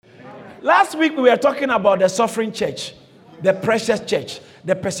Last week we were talking about the suffering church, the precious church,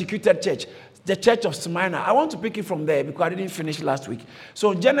 the persecuted church, the church of Smyrna. I want to pick it from there because I didn't finish last week.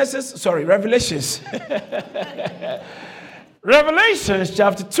 So Revelations. Revelations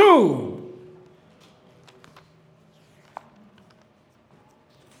chapter 2.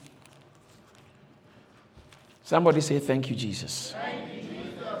 Somebody say, thank you, Jesus. Thank you,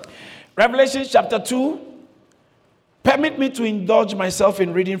 Jesus. Revelation chapter 2. Permit me to indulge myself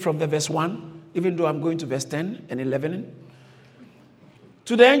in reading from the verse 1, even though I'm going to verse 10 and 11.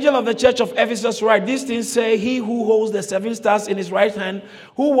 To the angel of the church of Ephesus write, these things say he who holds the 7 stars in his right hand,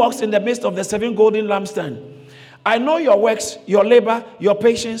 who walks in the midst of the 7 golden lampstands. I know your works, your labor, your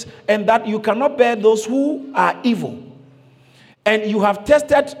patience, and that you cannot bear those who are evil. And you have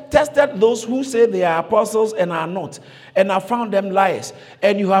tested those who say they are apostles and are not, and have found them liars.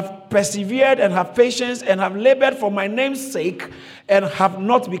 And you have persevered and have patience and have labored for my name's sake and have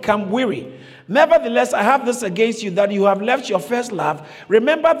not become weary. Nevertheless, I have this against you, that you have left your first love.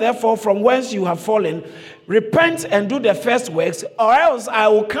 Remember, therefore, from whence you have fallen, repent and do the first works, or else I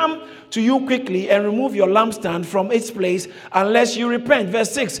will come to you quickly and remove your lampstand from its place, unless you repent.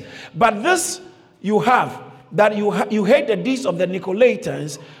 Verse 6, but this you have, that you hate the deeds of the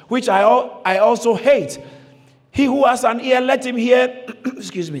Nicolaitans, which I also hate. He who has an ear, let him hear,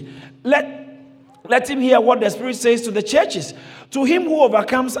 excuse me, let him hear what the Spirit says to the churches. To him who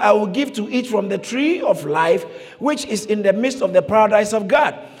overcomes, I will give to each from the tree of life, which is in the midst of the paradise of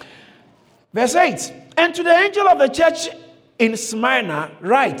God. Verse 8, and to the angel of the church in Smyrna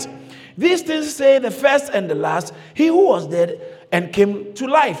write, these things say the first and the last, he who was dead and came to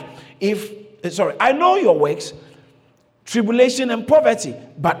life. I know your works, tribulation and poverty,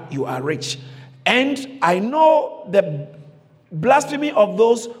 but you are rich. And I know the blasphemy of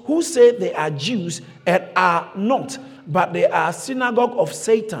those who say they are Jews and are not, but they are synagogue of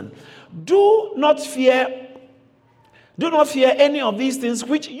Satan. Do not fear any of these things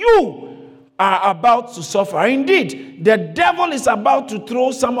which you are about to suffer. Indeed, the devil is about to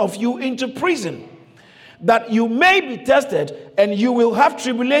throw some of you into prison, that you may be tested, and you will have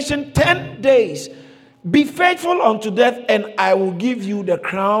tribulation 10 days. Be faithful unto death, and I will give you the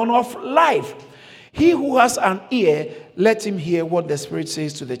crown of life. He who has an ear, let him hear what the Spirit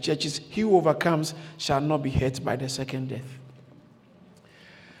says to the churches. He who overcomes shall not be hurt by the second death.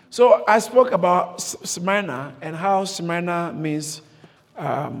 So I spoke about Smyrna and how Smyrna means,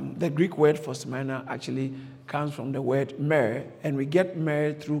 the Greek word for Smyrna actually comes from the word myrrh, and we get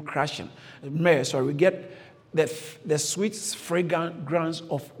myrrh through crushing. We get the sweet fragrance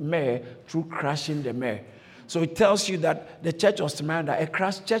of myrrh through crushing the myrrh. So it tells you that the church of Smyrna, a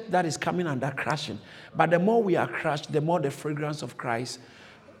crushed church that is coming under crushing. But the more we are crushed, the more the fragrance of Christ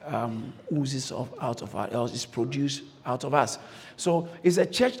oozes out of us, is produced out of us. So it's a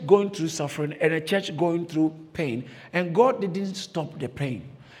church going through suffering and a church going through pain. And God didn't stop the pain.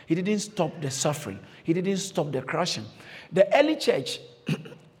 He didn't stop the suffering. He didn't stop the crushing. The early church,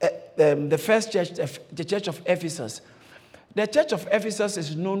 the first church, the church of Ephesus. The church of Ephesus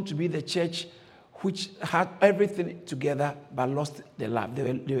is known to be the church which had everything together but lost the love.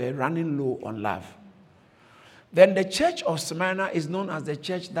 They were running low on love. Then the church of Smyrna is known as the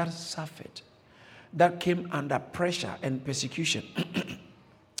church that suffered, that came under pressure and persecution.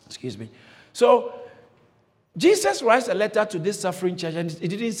 Excuse me. So Jesus writes a letter to this suffering church, and he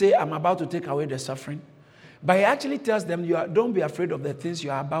didn't say, I'm about to take away the suffering. But he actually tells them, don't be afraid of the things you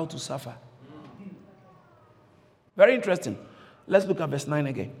are about to suffer. Very interesting. Let's look at verse 9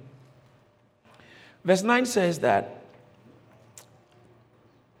 again. Verse 9 says that,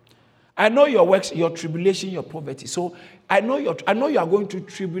 I know your works, your tribulation, your poverty. So I know you are going through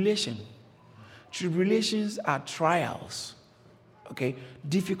tribulation. Tribulations are trials. Okay?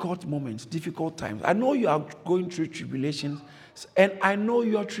 Difficult moments, difficult times. I know you are going through tribulations, and I know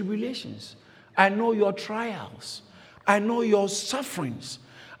your tribulations. I know your trials. I know your sufferings.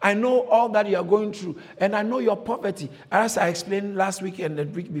 I know all that you are going through, and I know your poverty. As I explained last week and the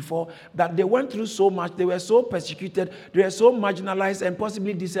week before, that they went through so much, they were so persecuted, they were so marginalized and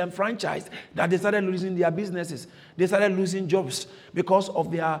possibly disenfranchised that they started losing their businesses. They started losing jobs because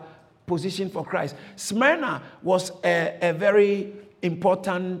of their position for Christ. Smyrna was a very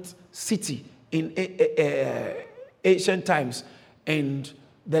important city in ancient times and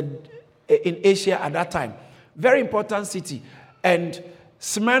in Asia at that time. Very important city. And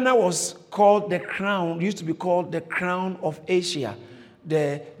Smyrna was called the crown, used to be called the crown of Asia,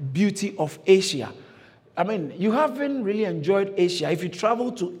 the beauty of Asia. I mean, you haven't really enjoyed Asia. If you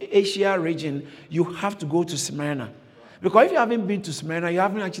travel to Asia region, you have to go to Smyrna. Because if you haven't been to Smyrna, you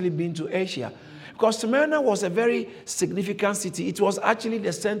haven't actually been to Asia. Because Smyrna was a very significant city. It was actually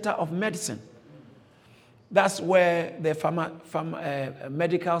the center of medicine. That's where the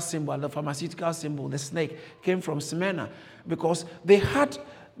medical symbol, the pharmaceutical symbol, the snake, came from Smyrna. Because they had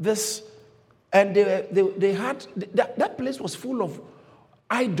this, and they had, that place was full of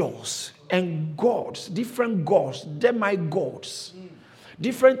idols and gods, different gods, demigods,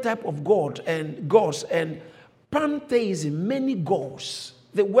 different type of gods and pantheism, many gods.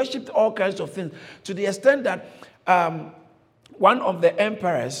 They worshipped all kinds of things to the extent that one of the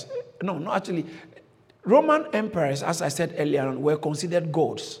emperors, Roman emperors, as I said earlier on, were considered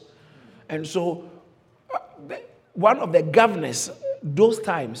gods. And so one of the governors those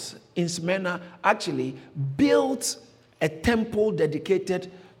times in Smyrna actually built a temple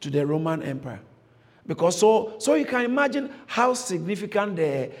dedicated to the Roman Empire. Because so you can imagine how significant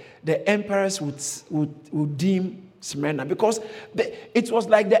the emperors would deem Smyrna. Because it was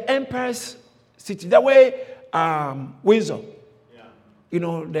like the emperor's city. The way Windsor,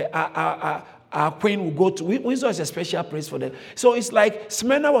 our queen will go to. Windsor is a special place for them. So it's like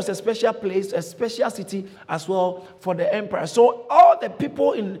Smyrna was a special place, a special city as well for the emperor. So all the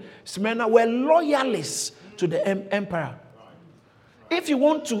people in Smyrna were loyalists to the emperor. If you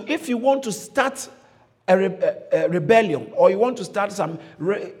want to start a rebellion, or you want to start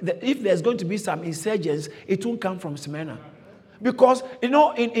if there's going to be some insurgents, it won't come from Smyrna. Because,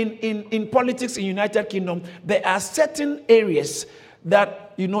 in politics in United Kingdom, there are certain areas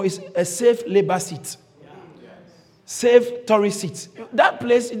that, is a safe labor seat. Safe Tory seat. That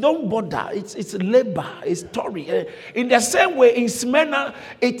place, don't bother. It's labor. It's Tory. In the same way, in Smyrna,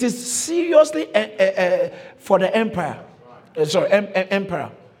 it is seriously for the empire.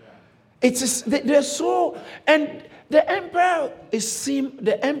 Emperor. It is they're so, and the emperors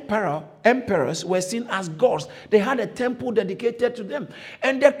were seen as gods. They had a temple dedicated to them,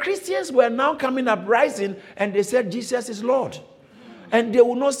 and the Christians were now coming up rising, and they said Jesus is Lord, and they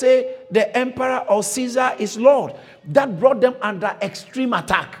will not say the emperor or Caesar is Lord. That brought them under extreme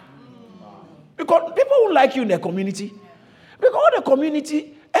attack, because people who like you in the community, because the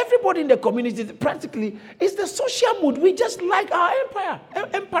community. Everybody in the community, practically, is the social mood. We just like our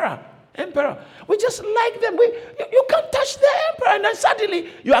emperor. We just like them. You can't touch the emperor. And then suddenly,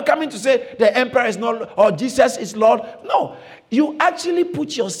 you are coming to say the emperor is not, or Jesus is Lord. No. You actually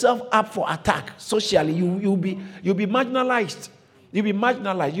put yourself up for attack socially. You'll be marginalized. You'll be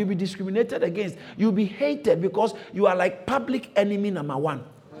marginalized. You'll be discriminated against. You'll be hated because you are like public enemy number one.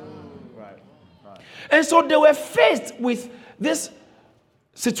 Right. And so they were faced with this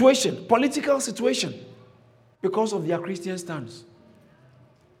situation, political situation, because of their Christian stance.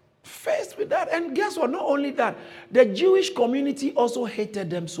 Faced with that, and guess what? Not only that, the Jewish community also hated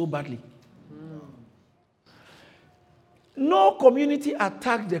them so badly. No community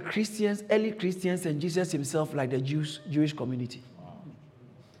attacked the Christians, early Christians, and Jesus himself like the Jewish community.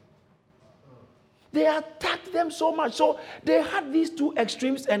 They attacked them so much. So they had these two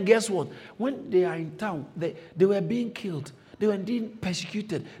extremes, and guess what? When they are in town, they were being killed. They were being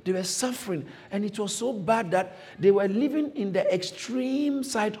persecuted. They were suffering. And it was so bad that they were living in the extreme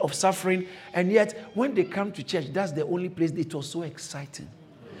side of suffering. And yet, when they come to church, that's the only place it was so exciting.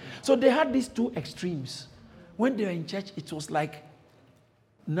 So they had these two extremes. When they were in church, it was like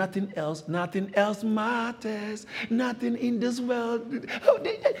nothing else matters. Nothing in this world.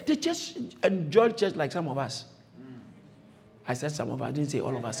 They just enjoyed church like some of us. I said some of us, I didn't say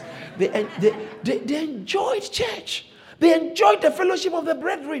all of us. They enjoyed church. They enjoyed the fellowship of the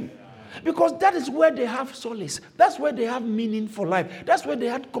brethren, because that is where they have solace. That's where they have meaning for life. That's where they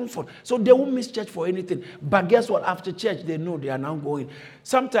had comfort. So they won't miss church for anything. But guess what? After church, they know they are now going.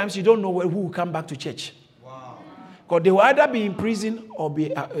 Sometimes you don't know who will come back to church. Wow. Because they will either be in prison or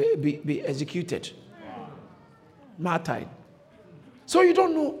be executed. Wow. Martyred. So you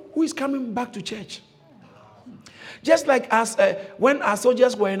don't know who is coming back to church. Just like when our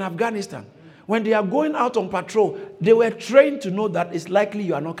soldiers were in Afghanistan. When they are going out on patrol, they were trained to know that it's likely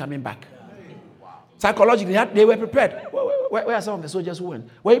you are not coming back. Psychologically, they were prepared. Where are some of the soldiers who went?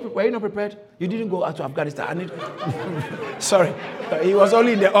 Were you not prepared? You didn't go out to Afghanistan. Sorry, he was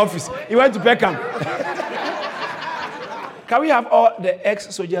only in the office. He went to Peckham. Can we have all the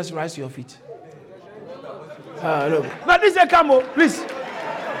ex-soldiers rise to your feet? No, this is a camo, please.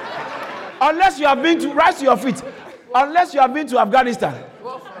 Unless you have been to rise to your feet. Unless you have been to Afghanistan.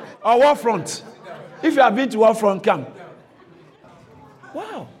 Or war front. If you have been to war front, come.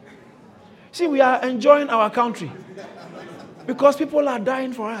 Wow. See, we are enjoying our country because people are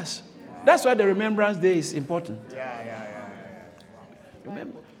dying for us. That's why the Remembrance Day is important. Yeah.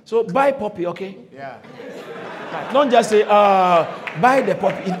 Remember. So buy poppy, okay? Yeah. Don't just say, buy the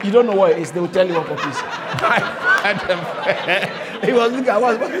puppy. You don't know what it is. They will tell you what puppy is. He was looking at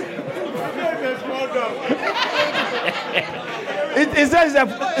what. It says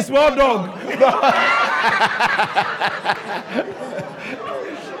it's a small dog.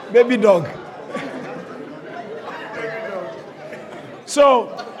 Baby dog. So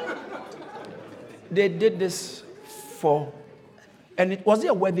they did this and it was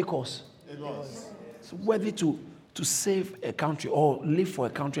a worthy cause. It was. It's worthy to save a country or live for a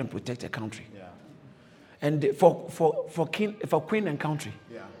country and protect a country. Yeah. And for queen and country.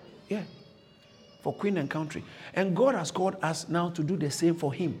 Yeah. Yeah. For queen and country. And God has called us now to do the same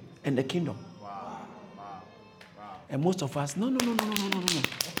for him and the kingdom. Wow. And most of us, no. No.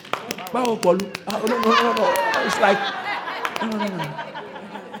 It's like, no.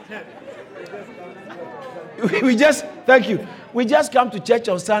 We just, thank you. We just come to church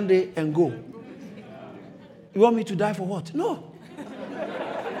on Sunday and go. You want me to die for what? No.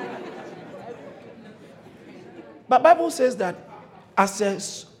 But Bible says that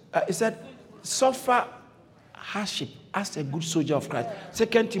it said, suffer hardship as a good soldier of Christ. 2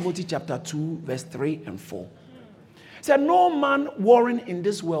 Timothy chapter 2, verse 3 and 4. It said, no man warring in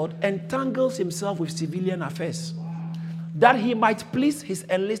this world entangles himself with civilian affairs, that he might please his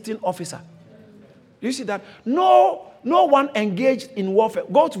enlisting officer. You see that? No one engaged in warfare.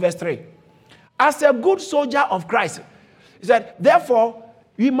 Go to verse 3. As a good soldier of Christ. He said, therefore,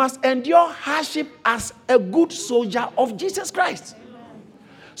 we must endure hardship as a good soldier of Jesus Christ.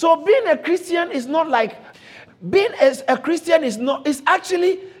 So being a Christian is not like, being as a Christian is not, it's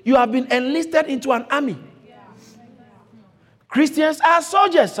actually, you have been enlisted into an army. Christians are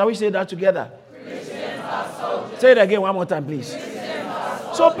soldiers. Shall we say that together? Christians are soldiers. Say it again one more time, please.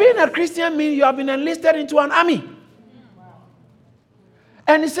 So being a Christian means you have been enlisted into an army.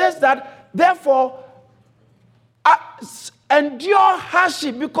 And it says that, therefore, endure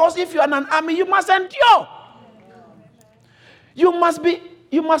hardship, because if you are in an army, you must endure. You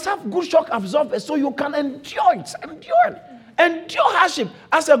must have good shock absorbers so you can endure it. Endure hardship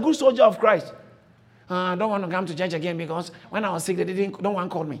as a good soldier of Christ. I don't want to come to church again because when I was sick, no one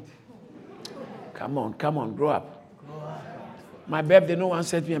called me. Come on, grow up. My birthday, no one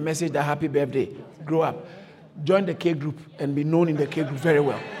sent me a message that happy birthday. Grow up. Join the K group and be known in the K group very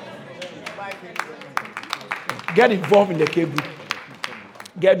well. Get involved in the K group.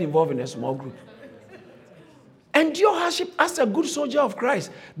 Get involved in a small group. Endure hardship as a good soldier of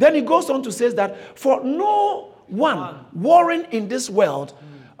Christ. Then he goes on to say that for no one warring in this world,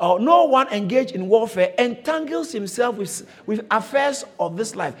 or no one engaged in warfare entangles himself with affairs of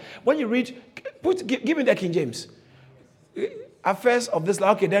this life. When you read, give me the King James. Affairs of this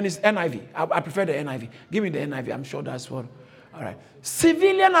life. Okay, then it's NIV. I prefer the NIV. Give me the NIV. I'm sure that's what. All right.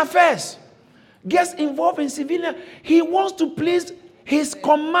 Civilian affairs. Gets involved in civilian. He wants to please his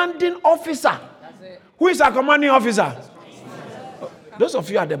commanding officer. Who is our commanding officer? Those of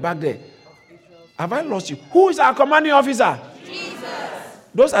you at the back there. Have I lost you? Who is our commanding officer? Jesus.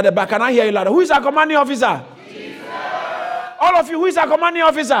 Those at the back, can I hear you louder? Who is our commanding officer? Jesus. All of you, who is our commanding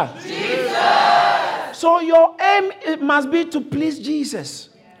officer? Jesus. So your aim must be to please Jesus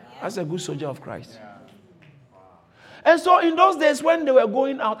as a good soldier of Christ. And so in those days when they were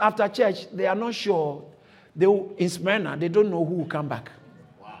going out after church, they are not sure. In Smyrna, they don't know who will come back.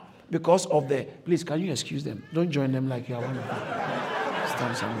 Because of the, please, can you excuse them? Don't join them like you are one of them.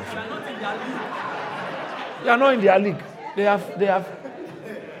 Stand somewhere. They are not in their league. They have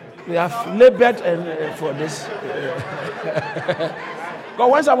labored and for this.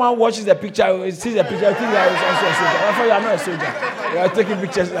 Because when someone watches the picture, sees the picture, I think that is also a soldier. Therefore, you are not a soldier. You are taking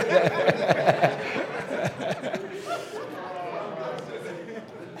pictures like that.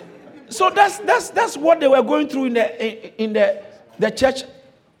 So that's what they were going through in the church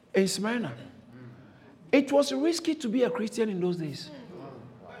in Smyrna. It was risky to be a Christian in those days,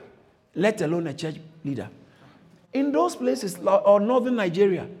 let alone a church leader. In those places, or northern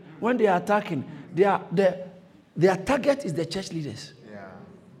Nigeria, when they are attacking, their target is the church leaders. Yeah.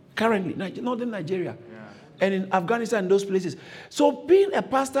 Currently, northern Nigeria. Yeah. And in Afghanistan and those places. So being a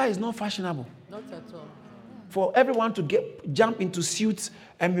pastor is not fashionable. Not at all. For everyone to jump into suits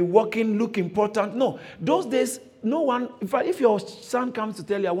and be walking, look important. No, those days, no one, in fact, if your son comes to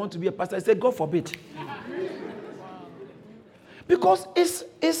tell you, I want to be a pastor, I say, God forbid. Because it's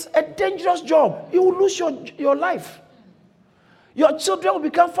a dangerous job. You will lose your life. Your children will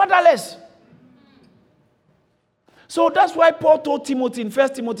become fatherless. So that's why Paul told Timothy in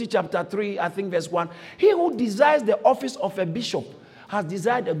 1 Timothy chapter 3, I think verse 1, he who desires the office of a bishop has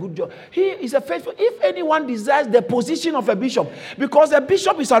desired a good job. He is a faithful. If anyone desires the position of a bishop, because a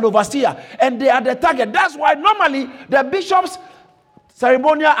bishop is an overseer and they are the target. That's why normally the bishop's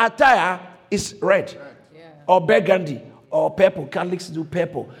ceremonial attire is red or burgundy or purple. Catholics do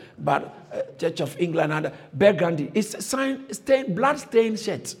purple, but Church of England and burgundy. It's blood-stained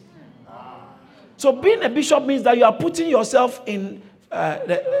shirt. So being a bishop means that you are putting yourself in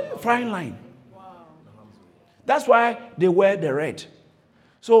the frying line. That's why they wear the red.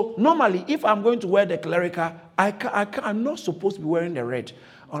 So normally, if I'm going to wear the clerical, I'm not supposed to be wearing the red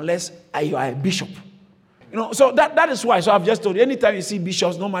unless you are a bishop. So that is why. So I've just told you, anytime you see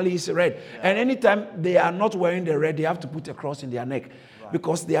bishops, normally it's red. And anytime they are not wearing the red, they have to put a cross in their neck.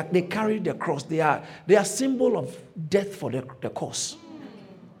 Because they carry the cross. They are symbol of death for the cause.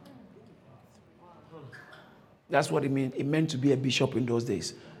 That's what it meant. It meant to be a bishop in those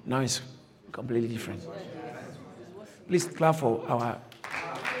days. Now it's completely different. Please clap for our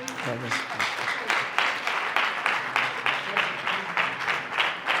brothers.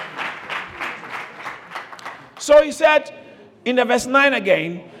 So he said in the verse 9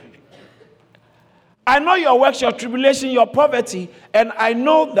 again, I know your works, your tribulation, your poverty, and I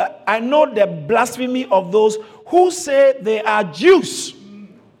know the blasphemy of those who say they are Jews.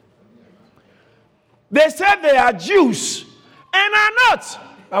 They say they are Jews and are not.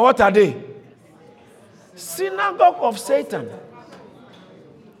 And what are they? Synagogue of Satan.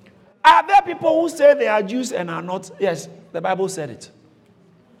 Are there people who say they are Jews and are not? Yes, the Bible said it.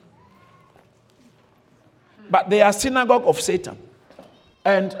 But they are synagogue of Satan.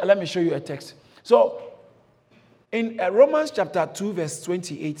 And let me show you a text. So, in Romans chapter 2, verse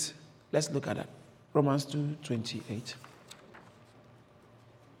 28, let's look at that. Romans 2, 28.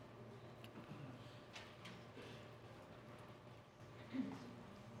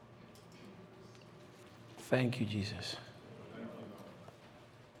 Thank you, Jesus.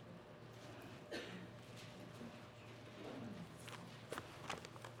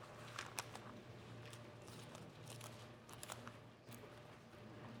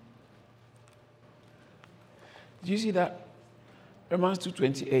 Do you see that? Romans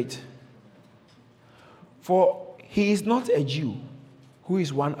 2:28. For he is not a Jew who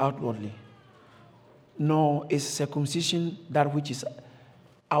is one outwardly, nor is circumcision that which is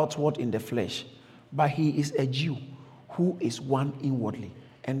outward in the flesh, but he is a Jew who is one inwardly,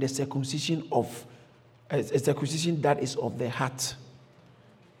 and the circumcision that is of the heart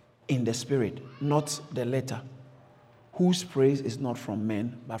in the spirit, not the letter, whose praise is not from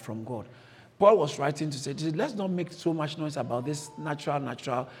men, but from God. Paul was writing to say, let's not make so much noise about this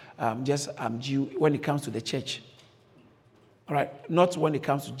natural, Jew when it comes to the church. All right, not when it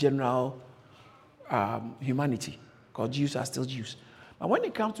comes to general humanity, because Jews are still Jews. But when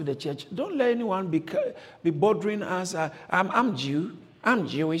it comes to the church, don't let anyone be bothering us. I'm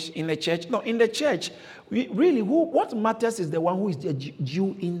Jewish in the church. No, in the church, what matters is the one who is the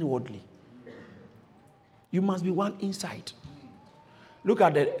Jew inwardly. You must be one inside. Look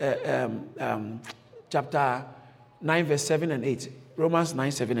at the chapter 9, verse 7 and 8. Romans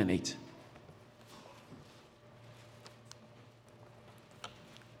 9, 7 and 8.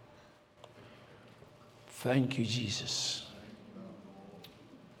 Thank you, Jesus.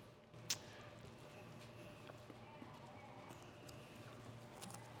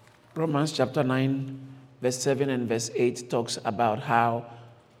 Romans chapter 9, verse 7 and verse 8 talks about how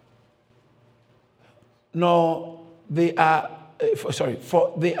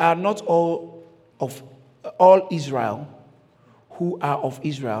for they are not all Israel who are of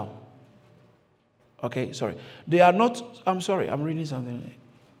Israel. Okay, sorry. They are not, I'm sorry, I'm reading something.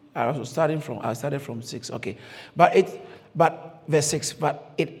 I started from 6. Okay. But verse 6,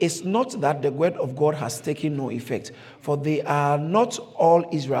 but it is not that the word of God has taken no effect, for they are not all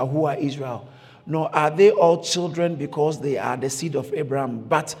Israel who are Israel, nor are they all children because they are the seed of Abraham.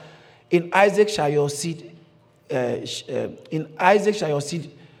 But in Isaac shall your seed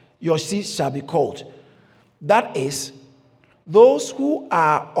your seed shall be called. That is, those who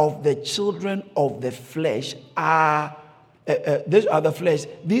are of the children of the flesh these are the flesh.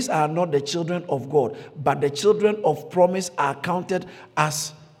 These are not the children of God, but the children of promise are counted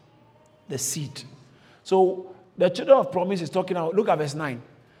as the seed. So the children of promise is talking about, look at verse 9.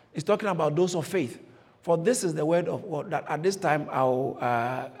 It's talking about those of faith. For this is the word of God, that at this time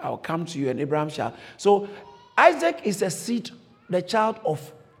I'll come to you and Abraham shall. So Isaac is a seed, the child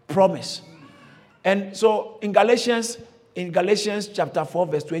of promise. And so in Galatians chapter 4,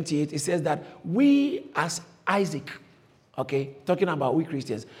 verse 28, it says that we as Isaac, okay, talking about we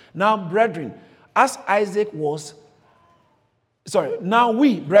Christians. Now, brethren, as Isaac was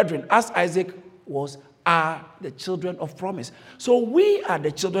are the children of promise. So we are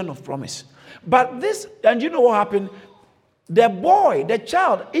the children of promise. But this, and you know what happened? The boy, the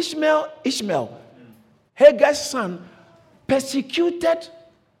child, Ishmael, Hagar's son, persecuted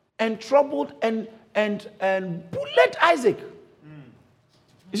and troubled and bullied Isaac.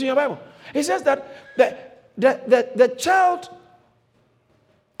 It's in your Bible. It says that the child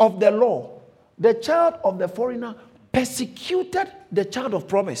of the law, the child of the foreigner, persecuted the child of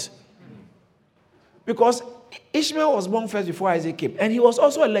promise. Because Ishmael was born first before Isaac came. And he was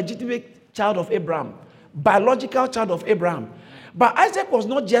also a legitimate child of Abraham, biological child of Abraham. But Isaac was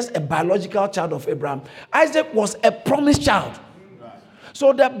not just a biological child of Abraham. Isaac was a promised child.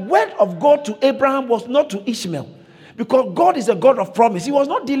 So the word of God to Abraham was not to Ishmael. Because God is a God of promise. He was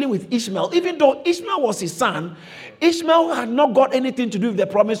not dealing with Ishmael. Even though Ishmael was his son, Ishmael had not got anything to do with the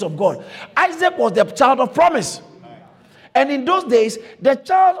promise of God. Isaac was the child of promise. And in those days, the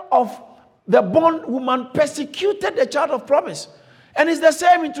child of the born woman persecuted the child of promise. And it's the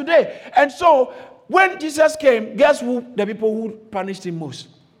same in today. And so, when Jesus came, guess who the people who punished him most,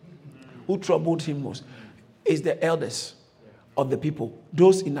 who troubled him most, is the elders of the people.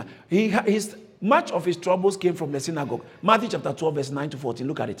 Those in much of his troubles came from the synagogue. Matthew chapter 12, verse 9 to 14.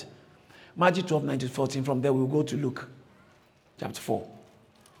 Look at it. Matthew 12, 9 to 14. From there, we'll go to Luke chapter 4.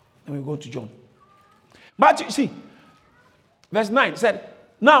 And we'll go to John. Matthew, see, verse 9 said,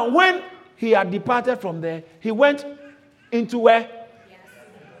 now when he had departed from there, he went into where? Yes.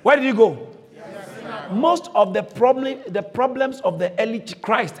 Where did he go? Yes. Most of the problems of the early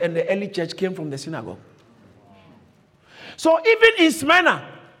Christ and the early church came from the synagogue. So even in Smyrna,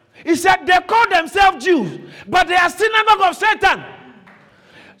 he said they call themselves Jews, but they are synagogue of Satan.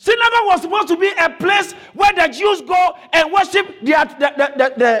 Synagogue was supposed to be a place where the Jews go and worship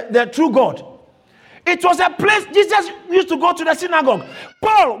the true God. It was a place Jesus used to go to the synagogue.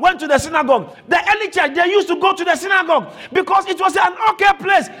 Paul went to the synagogue. The early church, they used to go to the synagogue because it was an okay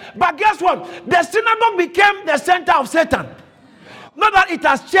place. But guess what? The synagogue became the center of Satan. Not that it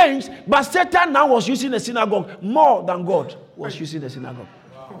has changed, but Satan now was using the synagogue more than God was using the synagogue.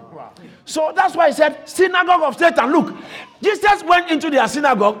 So that's why he said, synagogue of Satan. Look, Jesus went into their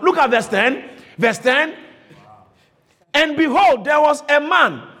synagogue. Look at verse 10. Verse 10. And behold, there was a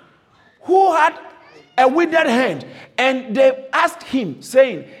man who had a withered hand. And they asked him,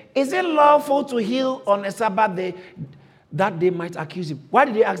 saying, is it lawful to heal on a Sabbath day, that they might accuse him? Why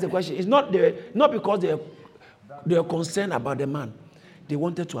did they ask the question? It's not because they were concerned about the man. They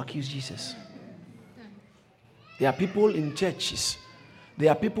wanted to accuse Jesus. There are people in churches, there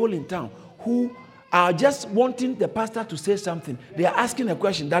are people in town who are just wanting the pastor to say something. They are asking a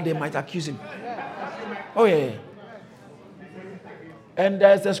question that they might accuse him. Oh, yeah. And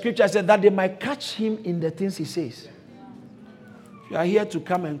there's a scripture said that they might catch him in the things he says. You are here to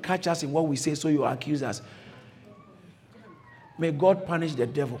come and catch us in what we say, so you accuse us. May God punish the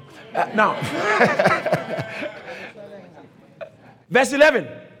devil. Now, verse 11.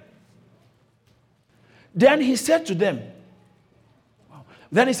 Then he said to them,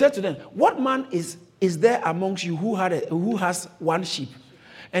 what man is there amongst you who has one sheep?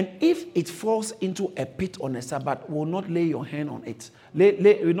 And if it falls into a pit on a Sabbath, will not lay your hand on it.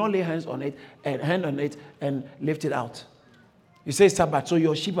 Will not lay hands on it and lift it out. You say Sabbath, so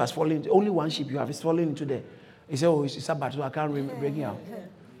your sheep has fallen. Only one sheep you have is fallen into there. You say, oh, it's Sabbath, so I can't bring it out.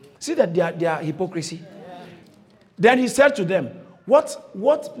 See that they are hypocrisy. Then he said to them,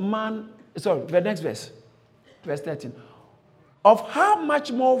 what man? Sorry, the next verse, verse 13. Of how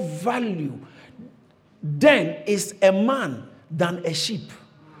much more value then is a man than a sheep?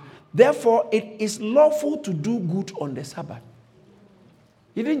 Therefore, it is lawful to do good on the Sabbath.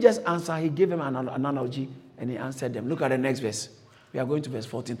 He didn't just answer, he gave him an analogy and he answered them. Look at the next verse. We are going to verse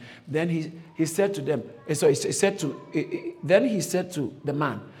 14. Then he said to them, then he said to the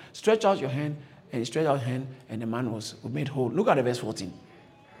man, stretch out your hand, and he stretched out his hand, and the man was made whole. Look at the verse 14.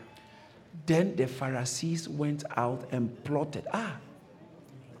 Then the Pharisees went out and plotted.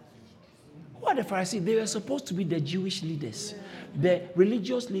 Who are the Pharisees? They were supposed to be the Jewish leaders, the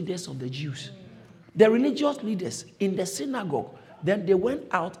religious leaders of the Jews. The religious leaders in the synagogue. Then they went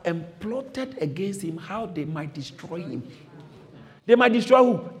out and plotted against him how they might destroy him. They might destroy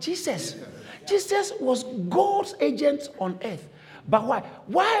who? Jesus. Jesus was God's agent on earth. But why?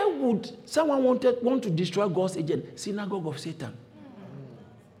 Why would someone want to destroy God's agent? Synagogue of Satan.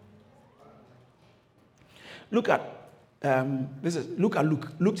 Look at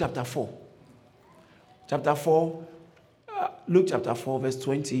Luke chapter 4. Luke chapter 4, verse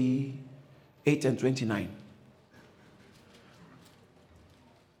 28 and 29.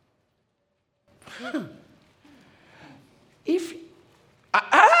 If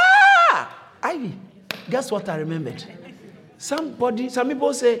Ivy, Guess what I remembered? Some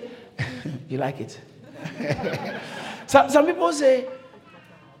people say, you like it? Some people say,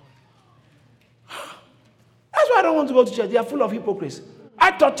 that's why I don't want to go to church. They are full of hypocrites.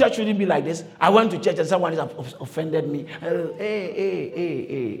 I thought church shouldn't be like this. I went to church and someone has offended me. Hey.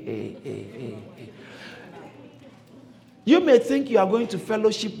 You may think you are going to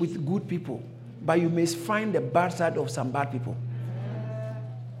fellowship with good people, but you may find the bad side of some bad people.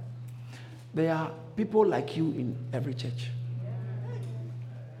 There are people like you in every church.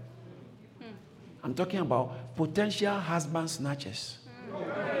 I'm talking about potential husband snatchers.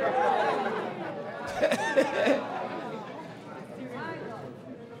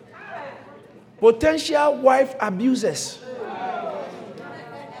 Potential wife abusers.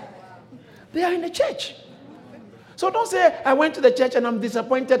 They are in the church. So don't say, I went to the church and I'm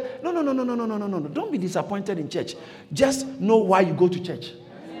disappointed. No. Don't be disappointed in church. Just know why you go to church.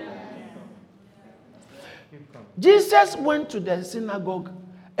 Jesus went to the synagogue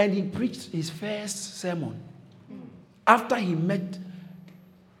and he preached his first sermon. After he met,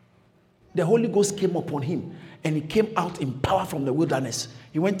 the Holy Ghost came upon him and he came out in power from the wilderness.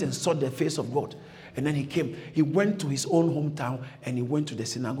 He went and saw the face of God. And then he went to his own hometown and he went to the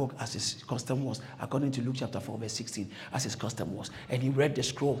synagogue as his custom was, according to Luke chapter 4, verse 16, as his custom was. And he read the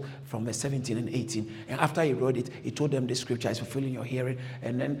scroll from verse 17 and 18. And after he read it, he told them the scripture is fulfilling your hearing.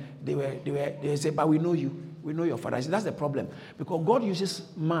 And then they said, but we know you. We know your father. I said, that's the problem. Because God uses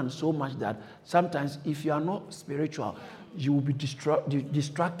man so much that sometimes if you are not spiritual, you will be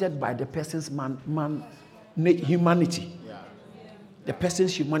distracted by the person's humanity. The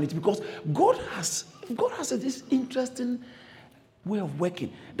person's humanity, because God has this interesting way of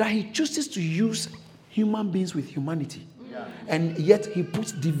working that he chooses to use human beings with humanity, and yet he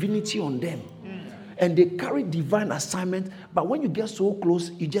puts divinity on them, and they carry divine assignment. But when you get so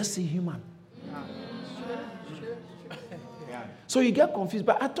close, you just see human. So you get confused.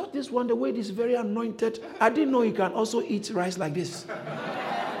 But I thought this one, the way it is very anointed, I didn't know you can also eat rice like this.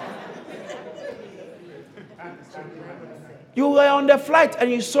 You were on the flight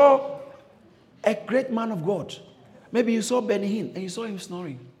and you saw a great man of God. Maybe you saw Benny Hinn and you saw him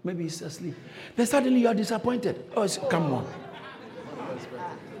snoring. Maybe he's asleep. Then suddenly you are disappointed. Oh, come on.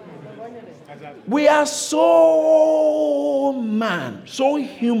 We are so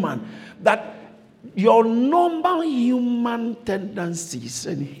human, that your normal human tendencies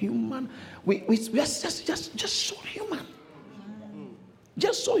and we're just so human.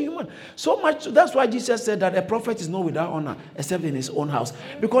 Just so human. So much. That's why Jesus said that a prophet is not without honor except in his own house.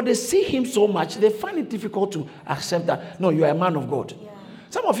 Because they see him so much, they find it difficult to accept that, no, you are a man of God. Yeah.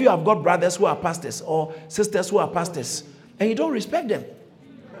 Some of you have got brothers who are pastors or sisters who are pastors, and you don't respect them.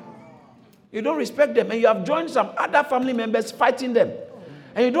 You don't respect them, and you have joined some other family members fighting them.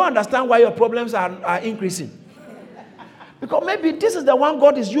 And you don't understand why your problems are increasing. Because maybe this is the one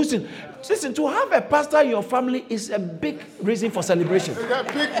God is using. Listen, to have a pastor in your family is a big reason for celebration. It's a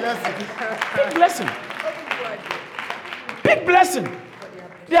big blessing. Big blessing. Big blessing.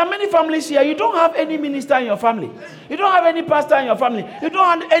 There are many families here. You don't have any minister in your family. You don't have any pastor in your family. You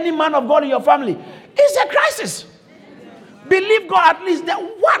don't have any man of God in your family. It's a crisis. Believe God at least that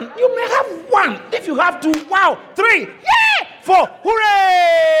one. You may have one. If you have two, wow. 3, yeah. 4,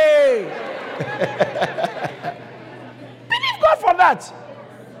 hooray. Believe God for that.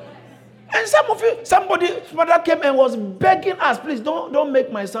 And some of you, somebody's mother came and was begging us, please don't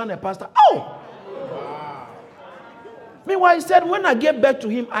make my son a pastor. Oh! Wow. Meanwhile, he said, when I get back to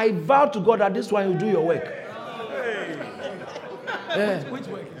him, I vowed to God that this one will do your work. Yeah.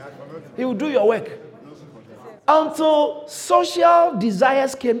 He will do your work. Until social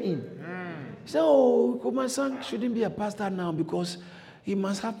desires came in. He said, oh, my son shouldn't be a pastor now because he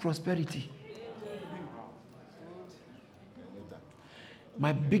must have prosperity.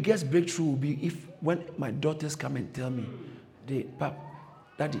 My biggest breakthrough will be when my daughters come and tell me,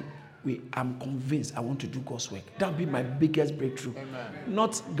 Daddy, I'm convinced I want to do God's work. That will be my biggest breakthrough. Amen.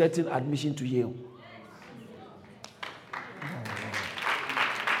 Not getting admission to Yale.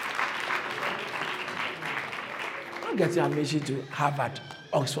 Not getting admission to Harvard,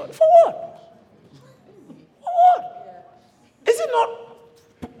 Oxford. For what? For what? Is it not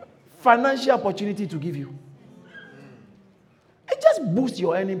financial opportunity to give you? It just boosts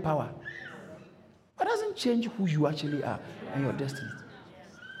your earning power. It doesn't change who you actually are and your destiny.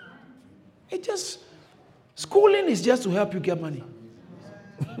 Schooling is just to help you get money.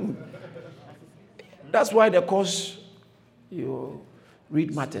 That's why the course you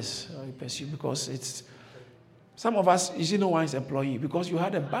read matters, you pursue, because it's, some of us, you see, no one is employing you because you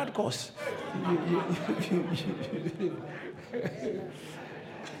had a bad course.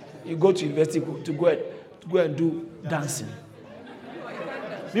 You go to university to go to go and do dancing.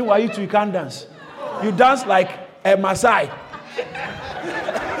 Meanwhile, you two, you can't dance. You dance like a Maasai.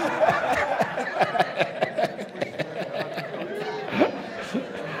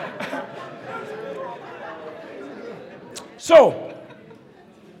 So,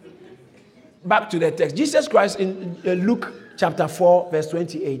 back to the text. Jesus Christ in Luke chapter 4, verse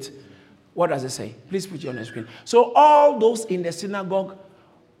 28. What does it say? Please put it on the screen. So all those in the synagogue,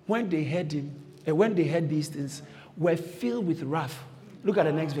 when they heard him, and when they heard these things, were filled with wrath. Look at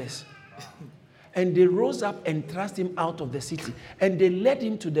the next verse. And they rose up and thrust him out of the city. And they led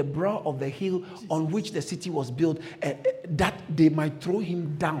him to the brow of the hill on which the city was built, that they might throw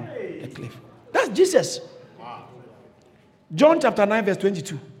him down the cliff. That's Jesus. John chapter 9, verse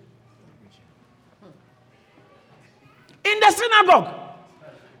 22. In the synagogue.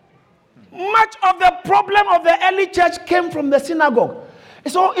 Much of the problem of the early church came from the synagogue.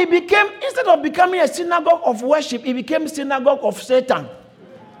 So it became, instead of becoming a synagogue of worship, it became a synagogue of Satan.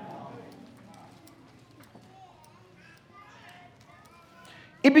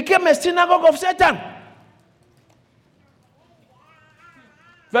 It became a synagogue of Satan.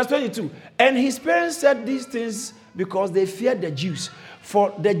 Verse 22. And his parents said these things because they feared the Jews.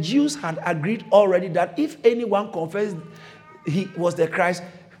 For the Jews had agreed already that if anyone confessed he was the Christ,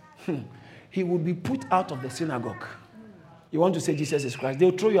 he would be put out of the synagogue. You want to say Jesus is Christ,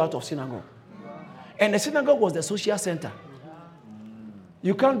 they'll throw you out of synagogue. And the synagogue was the social center.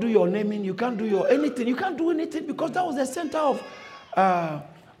 You can't do your naming, you can't do your anything, you can't do anything because that was the center of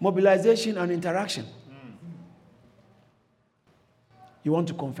mobilization and interaction. You want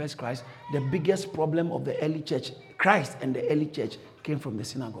to confess Christ? The biggest problem of the early church, Christ and the early church, came from the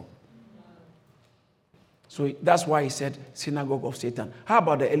synagogue. So that's why he said synagogue of Satan. How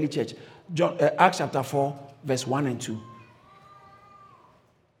about the early church? Acts chapter 4, verse 1 and 2.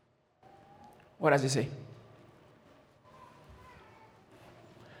 What does it say?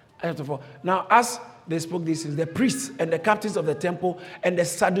 Acts chapter 4. Now, as they spoke these things, the priests and the captains of the temple and the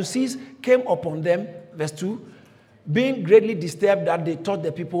Sadducees came upon them, verse 2, being greatly disturbed that they taught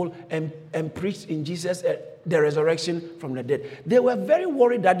the people and preached in Jesus the resurrection from the dead. They were very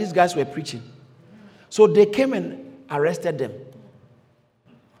worried that these guys were preaching. So they came and arrested them.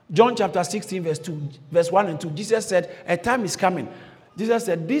 John chapter 16, verse 1 and 2. Jesus said, a time is coming. Jesus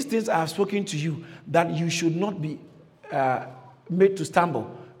said, these things I have spoken to you, that you should not be made to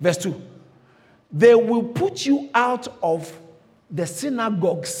stumble. Verse 2. They will put you out of the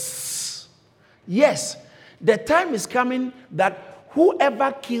synagogues. Yes, the time is coming that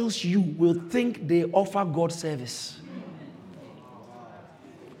whoever kills you will think they offer God service.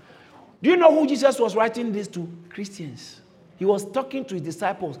 Do you know who Jesus was writing this to? Christians. He was talking to his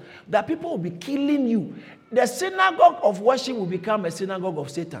disciples that people will be killing you. The synagogue of worship will become a synagogue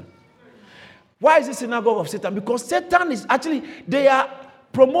of Satan. Why is it synagogue of Satan? Because Satan is actually, they are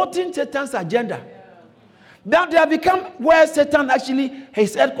promoting Satan's agenda. Now they have become where Satan actually,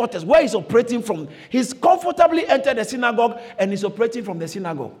 his headquarters, where he's operating from. He's comfortably entered the synagogue and he's operating from the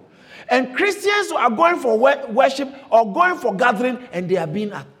synagogue. And Christians are going for worship or going for gathering and they are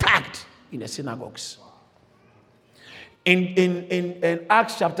being attacked in the synagogues. In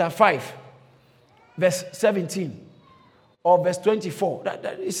Acts chapter 5, verse 17 or verse 24,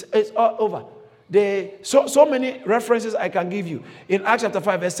 it's all over. So many references I can give you. In Acts chapter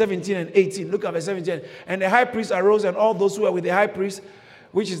 5, verse 17 and 18, look at verse 17. And the high priest arose and all those who were with the high priest,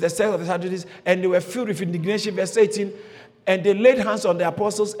 which is the sect of the Sadducees, and they were filled with indignation, verse 18, and they laid hands on the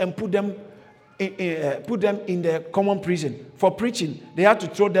apostles and put them in the common prison. For preaching, they had to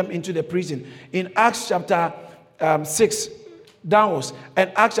throw them into the prison. In Acts chapter 6, downwards,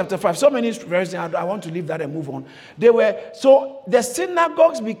 and Acts chapter 5, so many verses, I want to leave that and move on. So the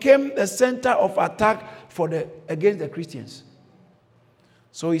synagogues became the center of attack against the Christians.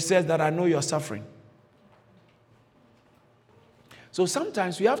 So he says that I know you're suffering. So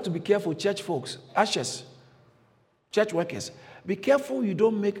sometimes we have to be careful, church folks, ushers, church workers. Be careful you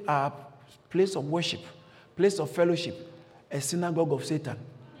don't make our place of worship, place of fellowship, a synagogue of Satan.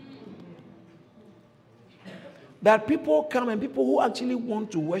 That people come and people who actually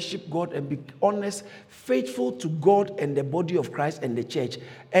want to worship God and be honest, faithful to God and the body of Christ and the church,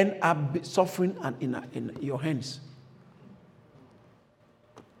 and are suffering in your hands.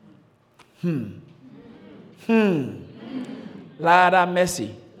 Lord have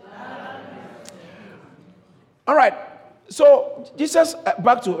mercy. All right. So Jesus,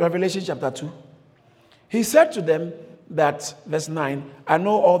 back to Revelation chapter 2. He said to them that, verse 9, I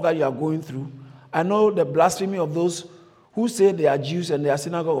know all that you are going through. I know the blasphemy of those who say they are Jews and they are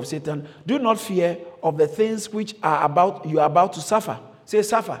synagogue of Satan. Do not fear of the things which you are about to suffer. Say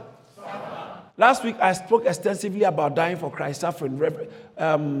suffer. Last week, I spoke extensively about dying for Christ, suffering.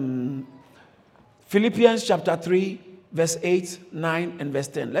 Philippians chapter 3, verse 8, 9, and verse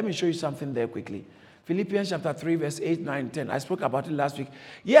 10. Let me show you something there quickly. Philippians chapter 3, verse 8, 9, 10. I spoke about it last week.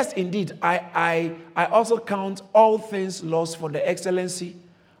 Yes, indeed, I also count all things lost for the excellency,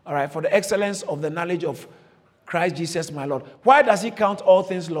 all right, for the excellence of the knowledge of Christ Jesus my Lord. Why does he count all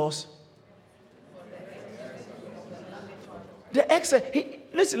things lost?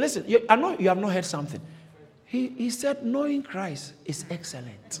 Listen. I know you have not heard something. He said, knowing Christ is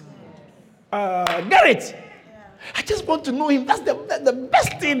excellent. Get it? I just want to know him. That's the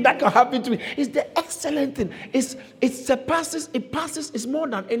best thing that can happen to me. It's the excellent thing. It passes. It's more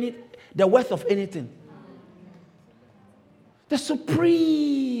than the worth of anything. The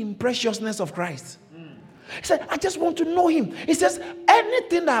supreme preciousness of Christ. He said, I just want to know him. He says,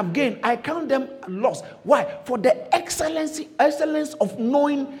 anything that I've gained, I count them lost. Why? For the excellence of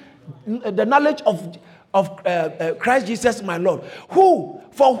knowing the knowledge of Christ Jesus my Lord,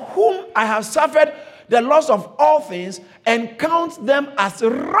 for whom I have suffered the loss of all things and count them as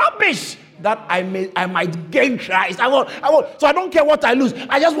rubbish that I might gain Christ. I want. So I don't care what I lose.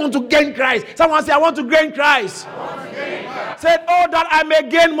 I just want to gain Christ. Someone say, I want to gain Christ. Said, oh, that I may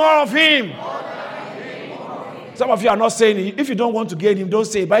gain more of him. Some of you are not saying it. If you don't want to gain him, don't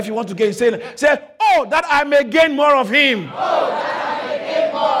say it. But if you want to gain, say, oh, that I may gain more of him. Oh, that I may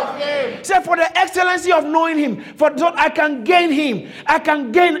gain more of him. Say, for the excellency of knowing him, for that I can gain him. I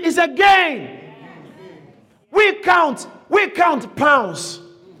can gain. It's a gain. We count pounds,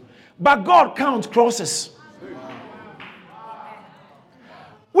 but God counts crosses.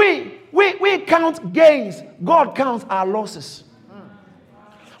 We count gains. God counts our losses.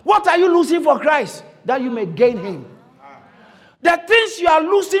 What are you losing for Christ? That you may gain him. The things you are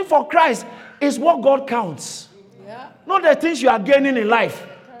losing for Christ is what God counts. Yeah. Not the things you are gaining in life.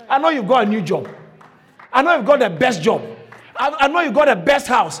 I know you've got a new job. I know you've got the best job. I know you've got the best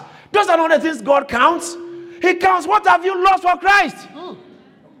house. Those are not the things God counts. He counts what have you lost for Christ.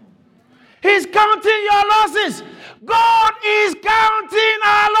 He's counting your losses. God is counting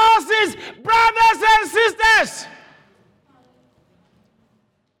our losses, brothers and sisters.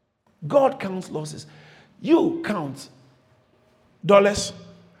 God counts losses. You count dollars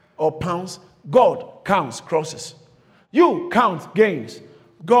or pounds. God counts crosses. You count gains.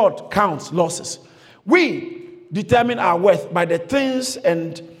 God counts losses. We determine our worth by the things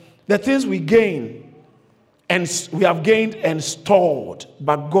we gain and we have gained and stored,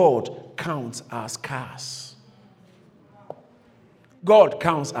 but God counts our scars. God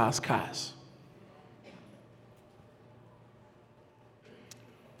counts our scars.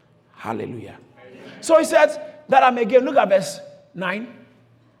 Hallelujah. Amen. So he says that I may gain. Look at verse 9.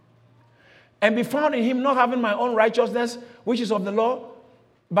 And be found in him, not having my own righteousness, which is of the law,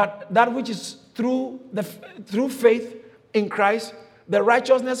 but that which is through faith in Christ, the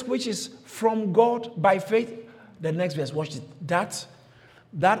righteousness which is from God by faith. The next verse, watch it. That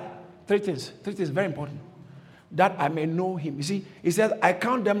three things very important. That I may know him. You see, he says, I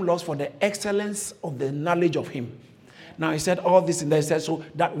count them lost for the excellence of the knowledge of him. Now he said all this, and he said, so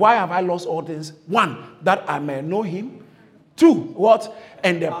that why have I lost all things? 1, that I may know him. 2, what?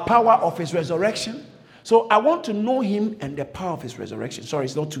 And the power of his resurrection. So I want to know him and the power of his resurrection. Sorry,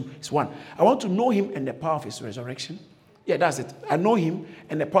 it's not 2, it's 1. I want to know him and the power of his resurrection. Yeah, that's it. I know him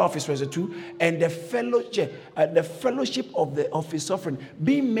and the power of his resurrection. 2, and the fellowship of his suffering,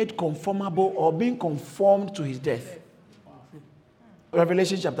 being made conformable or being conformed to his death.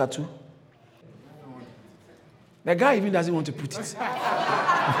 Revelation chapter 2. The guy even doesn't want to put it.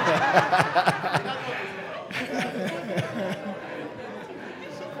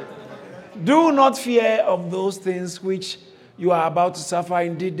 Do not fear of those things which you are about to suffer.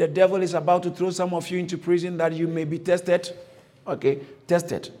 Indeed, the devil is about to throw some of you into prison that you may be tested. Okay,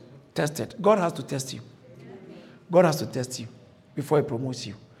 tested. God has to test you. God has to test you before he promotes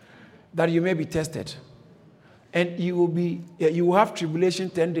you. That you may be tested. And you will have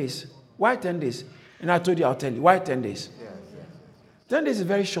tribulation 10 days. Why 10 days? And I told you, I'll tell you. Why 10 days? 10 days is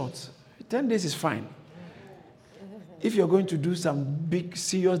very short. 10 days is fine. If you're going to do some big,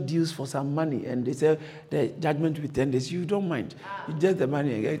 serious deals for some money and they say the judgment will be 10 days, you don't mind. You get the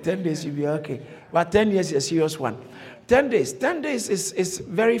money. 10 days, you'll be okay. But 10 years is a serious one. 10 days. 10 days is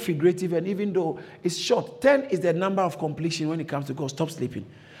very figurative, and even though it's short, 10 is the number of completion when it comes to God. Stop sleeping.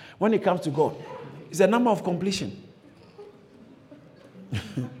 When it comes to God, it's the number of completion.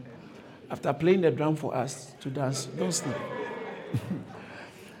 After playing the drum for us to dance, don't sleep.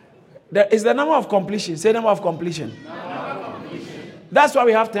 It's the number of completion. Say number of completion. That's why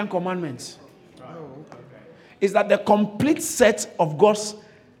we have 10 commandments. It's that the complete set of God's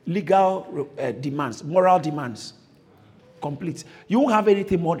legal demands, moral demands. Complete. You won't have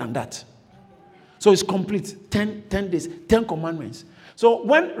anything more than that. So it's complete. 10 days, 10 commandments. So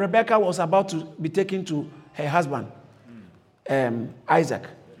when Rebecca was about to be taken to her husband, Isaac,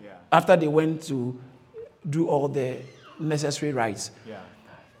 after they went to do all the necessary rites,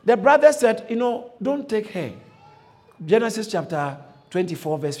 the brother said, don't take her. Genesis chapter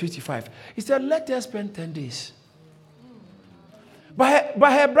 24, verse 55. He said, let her spend 10 days. But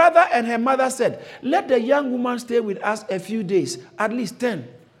her brother and her mother said, let the young woman stay with us a few days, at least 10.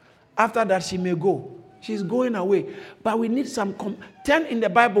 After that, she may go. She's going away. But we need some... 10 in the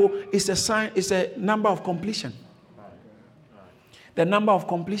Bible is a sign, is a number of completion. The number of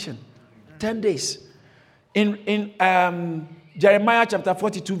completion. 10 days. In Jeremiah chapter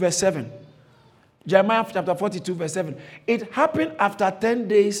 42, verse 7. Jeremiah chapter 42, verse 7. It happened after 10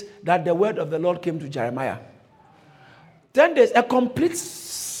 days that the word of the Lord came to Jeremiah. 10 days, a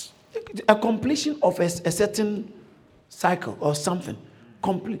completion of a certain cycle or something.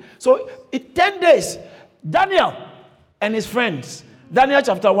 Complete. So, in 10 days, Daniel and his friends, Daniel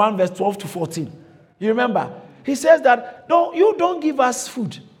chapter 1, verse 12 to 14. You remember? He says that, you don't give us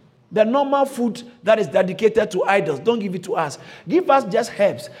food. The normal food that is dedicated to idols, don't give it to us. Give us just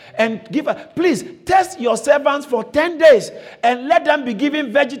herbs. And please, test your servants for 10 days and let them be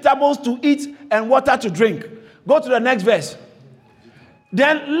given vegetables to eat and water to drink. Go to the next verse.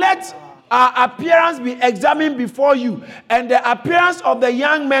 Then let our appearance be examined before you, and the appearance of the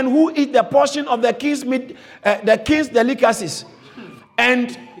young men who eat the portion of the king's meat, the king's delicacies.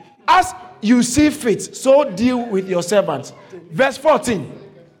 And as you see fit, so deal with your servants. Verse 14.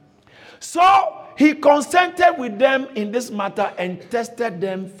 So he consented with them in this matter and tested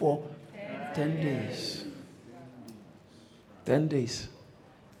them for 10 days. 10 days.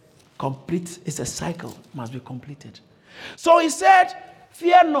 Complete. It's a cycle. Must be completed. So he said,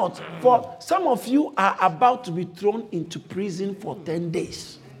 fear not, for some of you are about to be thrown into prison for 10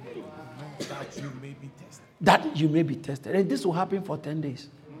 days. That you may be tested. That you may be tested. And this will happen for 10 days.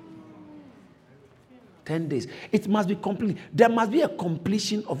 10 days. It must be complete. There must be a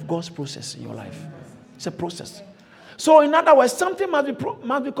completion of God's process in your life. It's a process. So in other words, something must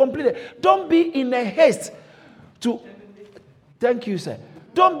be completed. Don't be in a haste to... Thank you, sir.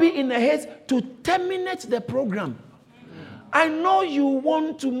 Don't be in a haste to terminate the program. I know you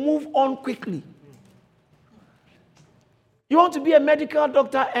want to move on quickly. You want to be a medical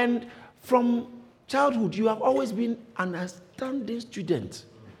doctor, and from childhood, you have always been an outstanding student.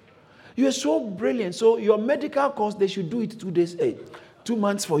 You are so brilliant. So your medical course, they should do it 2 days, 2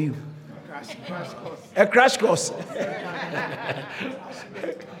 months for you. A crash course.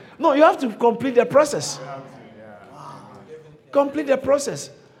 No, you have to complete the process. Complete the process.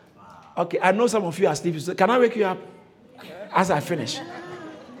 Okay, I know some of you are sleeping. So can I wake you up as I finish?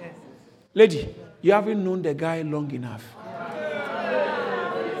 Lady, you haven't known the guy long enough.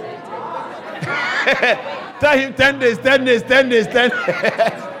 Tell him 10 days, 10 days, 10 days, 10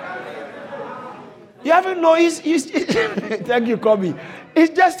 days. You haven't known, he's thank you, Kobe.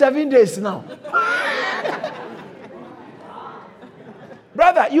 It's just 7 days now.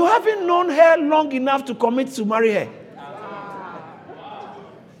 Brother, you haven't known her long enough to commit to marry her.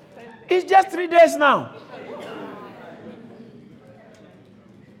 It's just 3 days now.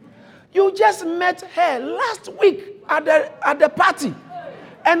 You just met her last week at the party.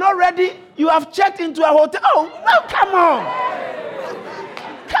 And already you have checked into a hotel. Oh, no, come on.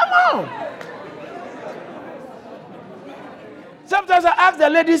 Come on. Sometimes I ask the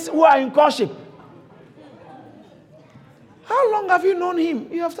ladies who are in courtship, how long have you known him?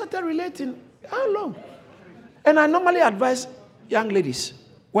 You have started relating. How long? And I normally advise young ladies,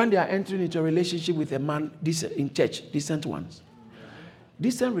 when they are entering into a relationship with a man in church, decent ones.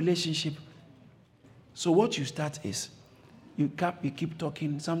 Decent relationship. So what you start is, you keep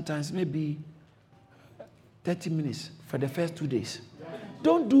talking, sometimes maybe 30 minutes for the first 2 days.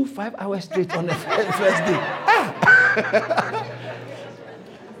 Don't do 5 hours straight on the first day.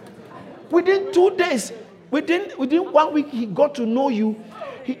 Within 2 days, within 1 week, he got to know you.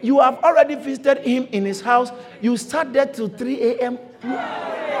 You have already visited him in his house. You sat there till 3 a.m.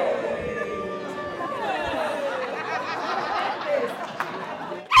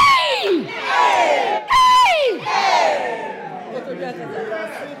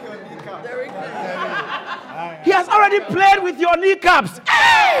 He has already played with your kneecaps.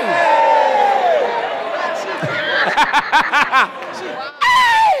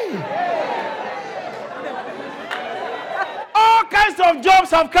 All kinds of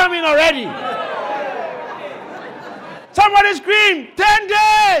jobs have come in already. Somebody scream, 10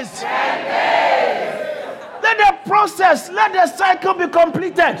 days. 10 days. Let the process, let the cycle be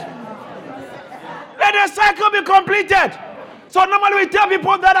completed. Let the cycle be completed. So normally we tell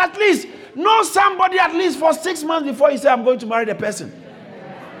people that at least know somebody at least for 6 months before you say, I'm going to marry the person.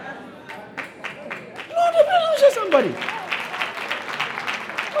 No, the person say somebody.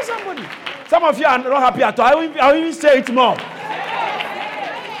 Know somebody. Some of you are not happy at all. I will even say it more.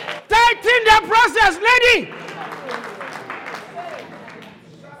 Tighten the process, lady.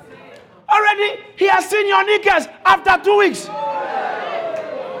 Already, he has seen your knickers after 2 weeks.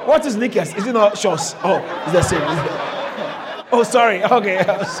 What is knickers? Is it not shorts? Oh, it's the same. Oh, sorry. Okay,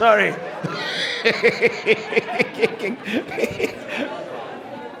 sorry.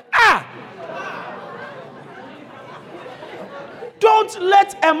 Don't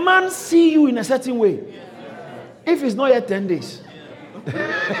let a man see you in a certain way if it's not yet 10 days.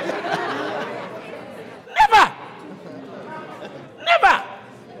 Never. Never.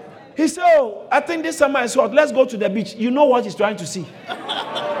 He said, oh, I think this summer is hot. Let's go to the beach. You know what he's trying to see.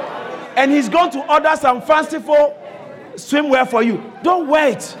 And he's going to order some fanciful swimwear for you. Don't wear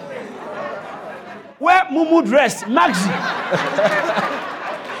it. Wear muumuu dress, maxi.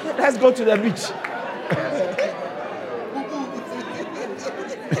 Let's go to the beach.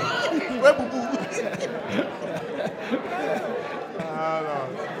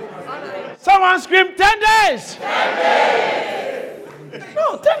 Someone scream 10 days. 10 days.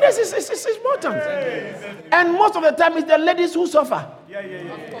 No, 10 days is important. And most of the time it's the ladies who suffer.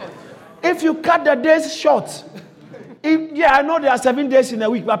 If you cut the days short, I know there are 7 days in a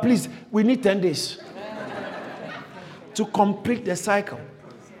week, but please, we need 10 days to complete the cycle.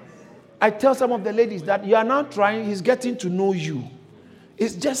 I tell some of the ladies that you are now trying, he's getting to know you.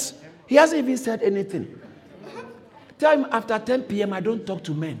 It's just, he hasn't even said anything. Tell him after 10 p.m. I don't talk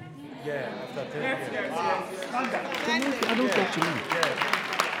to men. Yeah, after 10 p.m. I don't talk to men.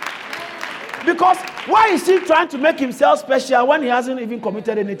 Because why is he trying to make himself special when he hasn't even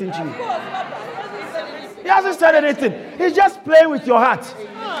committed anything to you? He hasn't said anything. He's just playing with your heart.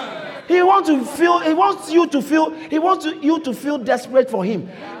 He wants you to feel desperate for him.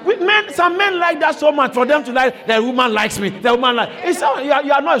 Some men like that so much for them to like, the woman likes me. The woman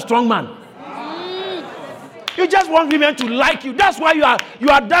you are not a strong man. You just want women to like you. That's why you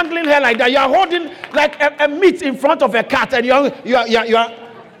are dangling her like that. You are holding like a meat in front of a cat, and you are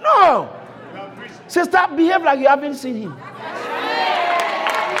no. Sister, behave like you haven't seen him.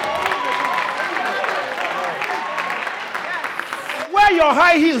 Wear your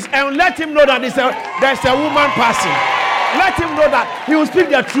high heels and let him know that there's a woman passing. Let him know that he will speak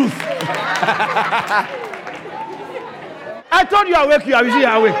the truth. I told you awake, you are usually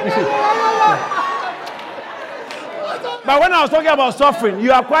awake. But when I was talking about suffering,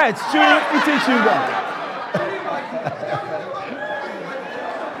 you are quiet, eating sugar.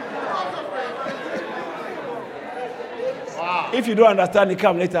 If you don't understand it,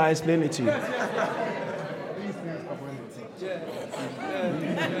 come later, I'll explain it to you.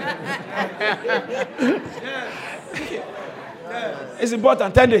 It's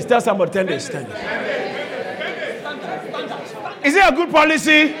important. 10 days. Tell somebody 10 days. 10 days. Is it a good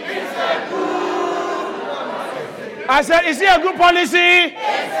policy? I said, is it a good policy?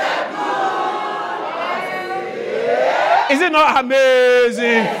 Is it not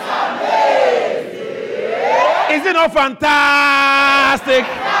amazing? Is it not fantastic?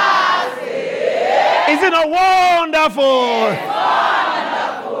 Is it not wonderful?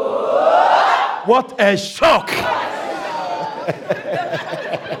 What a shock!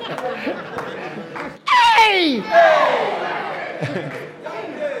 Hey!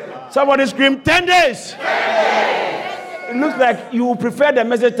 Somebody scream 10 days. It looks like you prefer the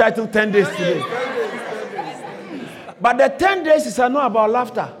message title 10 days today. But the 10 days is not about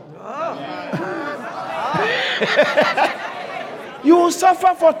laughter. You will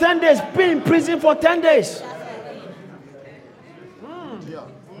suffer for 10 days, be in prison for 10 days.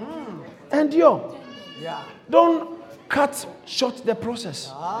 Endure. Don't cut short the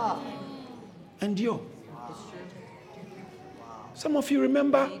process. Endure. Some of you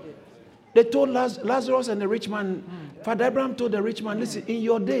remember they told Lazarus and the rich man, Father Abraham told the rich man, listen, in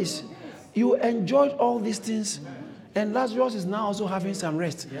your days, you enjoyed all these things, and Lazarus is now also having some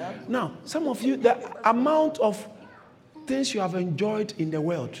rest. Now, some of you, the amount of things you have enjoyed in the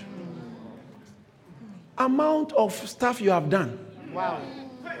world, amount of stuff you have done,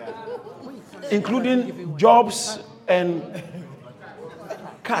 including jobs and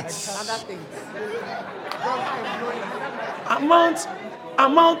cats.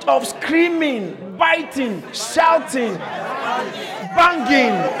 Amount of screaming, biting, shouting,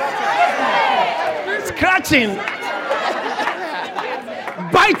 banging, scratching,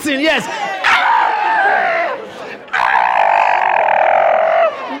 biting, yes.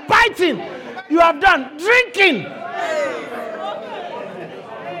 eating. You have done drinking.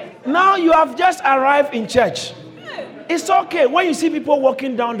 Now you have just arrived in church. It's okay when you see people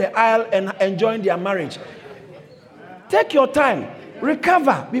walking down the aisle and enjoying their marriage. Take your time.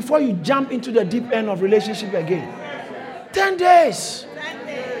 Recover before you jump into the deep end of relationship again. 10 days.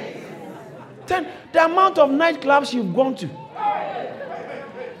 10. The amount of nightclubs you've gone to.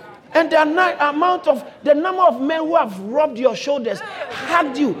 And the number of men who have rubbed your shoulders,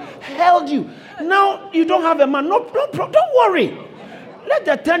 hugged you, held you. Now you don't have a man. No, don't worry. Let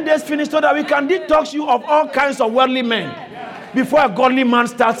the 10 days finish so that we can detox you of all kinds of worldly men before a godly man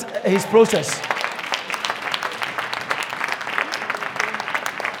starts his process.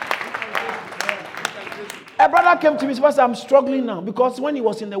 A brother came to me and said, Pastor, I'm struggling now because when he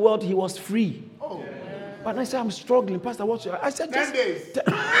was in the world, he was free. But I said, I'm struggling. Pastor, what's your... I said, 10 days.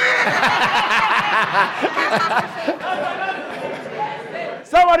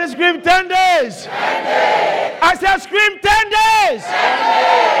 Somebody scream 10 days. 10 days. I said, scream 10 days.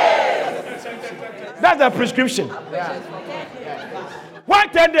 That's the prescription. Why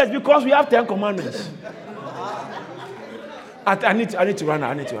 10 days? Because we have 10 commandments. I need to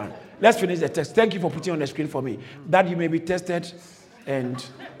run. Let's finish the text. Thank you for putting on the screen for me. That you may be tested and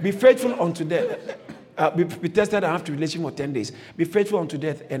be faithful unto death. Be tested and have tribulation for 10 days. Be faithful unto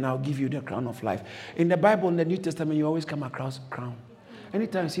death, and I'll give you the crown of life. In the Bible, in the New Testament, you always come across crown.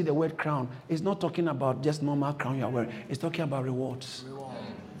 Anytime you see the word crown, it's not talking about just normal crown you are wearing. It's talking about rewards.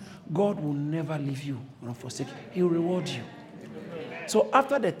 God will never leave you or forsake you. He will reward you. So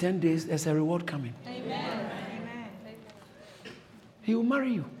after the 10 days, there's a reward coming. Amen. He will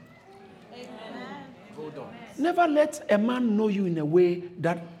marry you. Amen. Never let a man know you in a way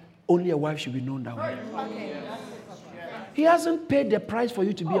that only a wife should be known that way. Okay. He hasn't paid the price for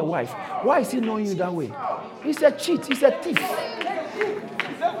you to be a wife. Why is he knowing you that way? He's a cheat. He's a thief.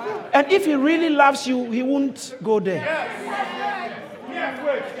 And if he really loves you, he won't go there.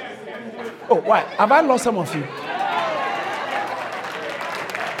 Oh, why? Have I lost some of you?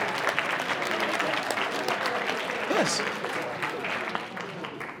 Yes.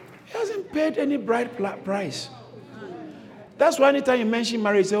 He hasn't paid any bride price. That's why anytime you mention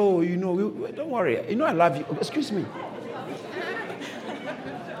marriage, say, oh, don't worry. I love you. Excuse me.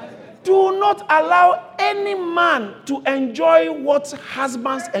 Do not allow any man to enjoy what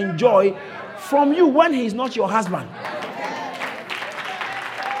husbands enjoy from you when he is not your husband.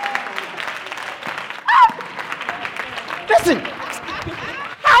 Listen.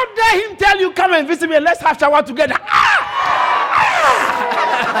 How dare him tell you, come and visit me and let's have shower together?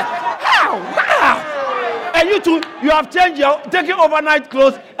 And you two, you have changed taking overnight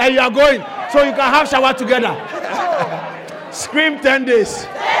clothes and you are going so you can have shower together. Scream 10 days. 10 days.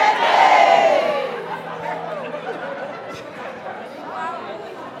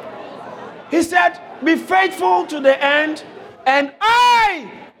 He said, be faithful to the end and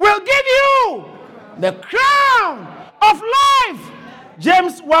I will give you the crown of life.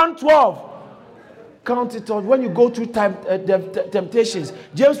 James 1:12. Count it on when you go through temptations.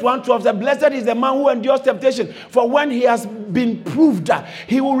 James 1:12 says, blessed is the man who endures temptation, for when he has been proved,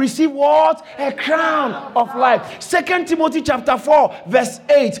 he will receive what? A crown of life. 2 Timothy chapter 4, verse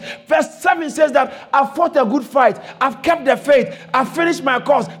 8. Verse 7 says that I've fought a good fight. I've kept the faith. I've finished my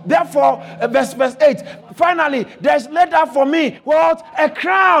course. Therefore, verse 8. Finally, there's laid up for me what? A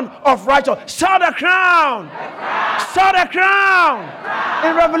crown of righteousness. Shout a crown. Shout a crown.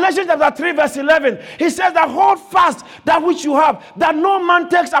 In Revelation chapter 3, verse 11, he says that hold fast that which you have, that no man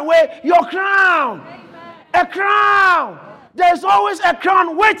takes away your crown. Amen. A crown. There's always a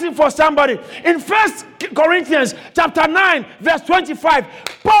crown waiting for somebody. In 1 Corinthians chapter 9, verse 25,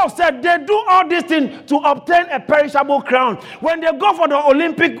 Paul said they do all these things to obtain a perishable crown. When they go for the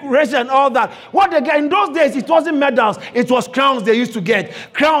Olympic race and all that, what they get in those days, it wasn't medals, it was crowns they used to get.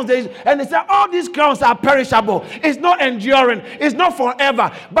 And they said all these crowns are perishable. It's not enduring, it's not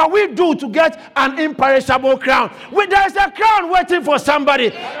forever. But we do to get an imperishable crown. There's a crown waiting for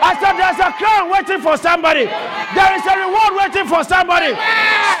somebody. I said there's a crown waiting for somebody. There is a reward waiting for somebody.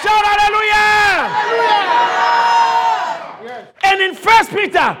 Shout hallelujah! Hallelujah! And in 1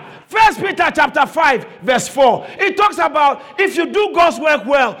 Peter chapter 5, verse 4, it talks about if you do God's work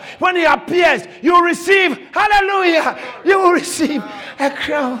well, when he appears, you will receive, hallelujah, you will receive a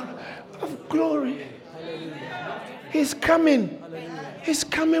crown of glory. He's coming. He's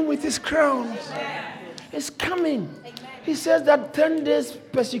coming with his crowns. He's coming. He says that 10 days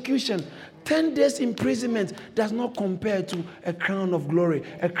persecution, 10 days imprisonment does not compare to a crown of glory,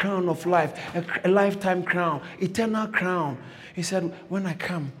 a crown of life, a lifetime crown, eternal crown. He said, when I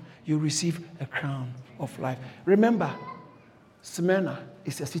come, you receive a crown of life. Remember, Smyrna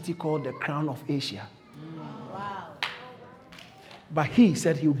is a city called the crown of Asia. Wow. But he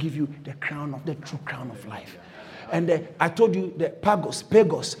said he will give you the true crown of life. And I told you the Pagos,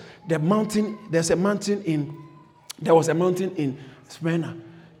 the mountain, there was a mountain in Smyrna,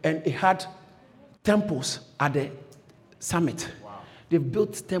 and it had temples at the summit. Wow. They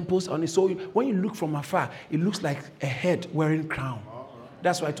built temples on it. So when you look from afar, it looks like a head wearing crown.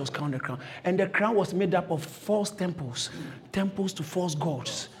 That's why it was called the crown. And the crown was made up of false temples to false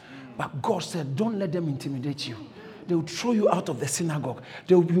gods. But God said, don't let them intimidate you. They will throw you out of the synagogue.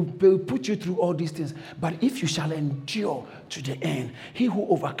 They will put you through all these things. But if you shall endure to the end, he who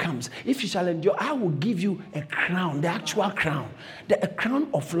overcomes, if you shall endure, I will give you a crown, the actual crown, a crown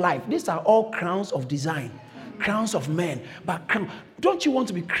of life. These are all crowns of design, crowns of men. But don't you want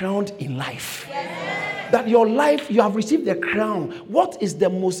to be crowned in life? Yes. That your life, you have received the crown. What is the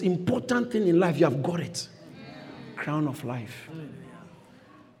most important thing in life? You have got it. Crown of life.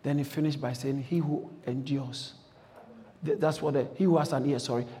 Then he finished by saying, he who endures. That's what he who has an ear,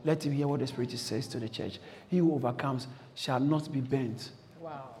 let him hear what the Spirit says to the church. He who overcomes shall not be burnt.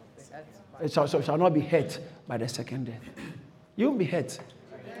 Wow. Shall not be hurt by the second death. You won't be hurt.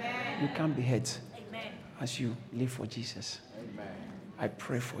 Amen. You can't be hurt. Amen. As you live for Jesus. Amen. I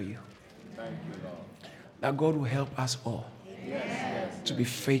pray for you. Thank you, Lord. That God will help us all to be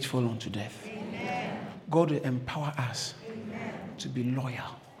faithful unto death. Amen. God will empower us to be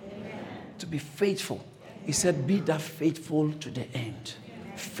loyal, to be faithful. He said, be thou faithful to the end,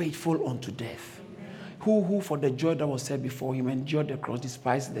 faithful unto death. Who for the joy that was set before him endured the cross,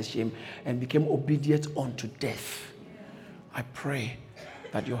 despised the shame, and became obedient unto death. I pray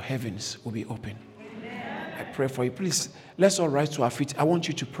that your heavens will be open. I pray for you. Please, let's all rise to our feet. I want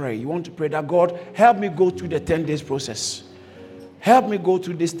you to pray. You want to pray that God, help me go through the 10 days process. Help me go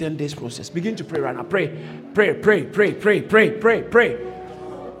through this 10 days process. Begin to pray right now. Pray. Pray.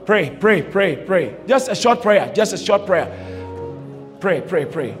 Just a short prayer. Pray.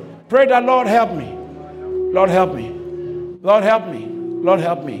 Pray that Lord help me. Lord help me. Lord help me. Lord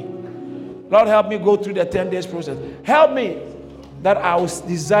help me. Lord help me go through the 10 days process. Help me that I will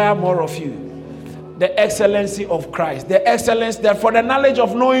desire more of you. The excellency of Christ. The excellence that for the knowledge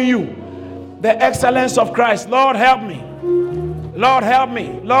of knowing you. The excellence of Christ. Lord help me. Lord help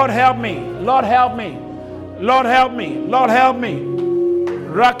me. Lord help me. Lord help me. Lord help me. Lord help me.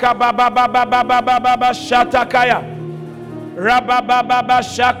 Rakabababababababa shatakaya. Rabababa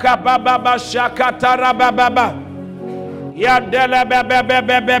shaka bababa shaka tarabababa. Yadela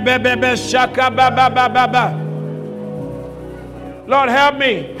bebebebebebebe shaka babababa. Lord help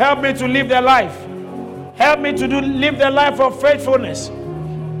me. Help me to live the life. Help me to live the life of faithfulness.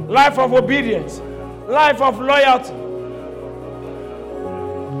 Life of obedience. Life of loyalty.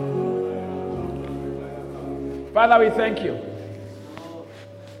 Father, we thank you.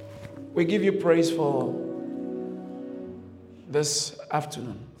 We give you praise for this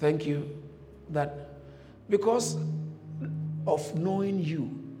afternoon. Thank you that because of knowing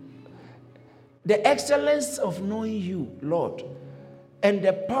you, the excellence of knowing you, Lord, and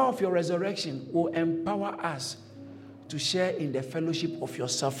the power of your resurrection will empower us to share in the fellowship of your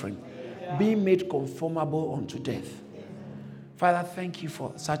suffering, being made conformable unto death. Father, thank you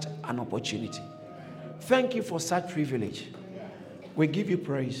for such an opportunity. Thank you for such privilege. We give you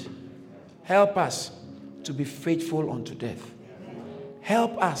praise. Help us to be faithful unto death.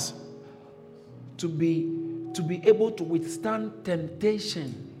 Help us to be able to withstand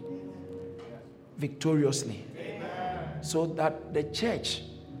temptation victoriously, so that the church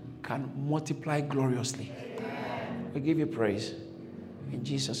can multiply gloriously. We give you praise in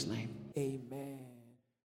Jesus' name. Amen.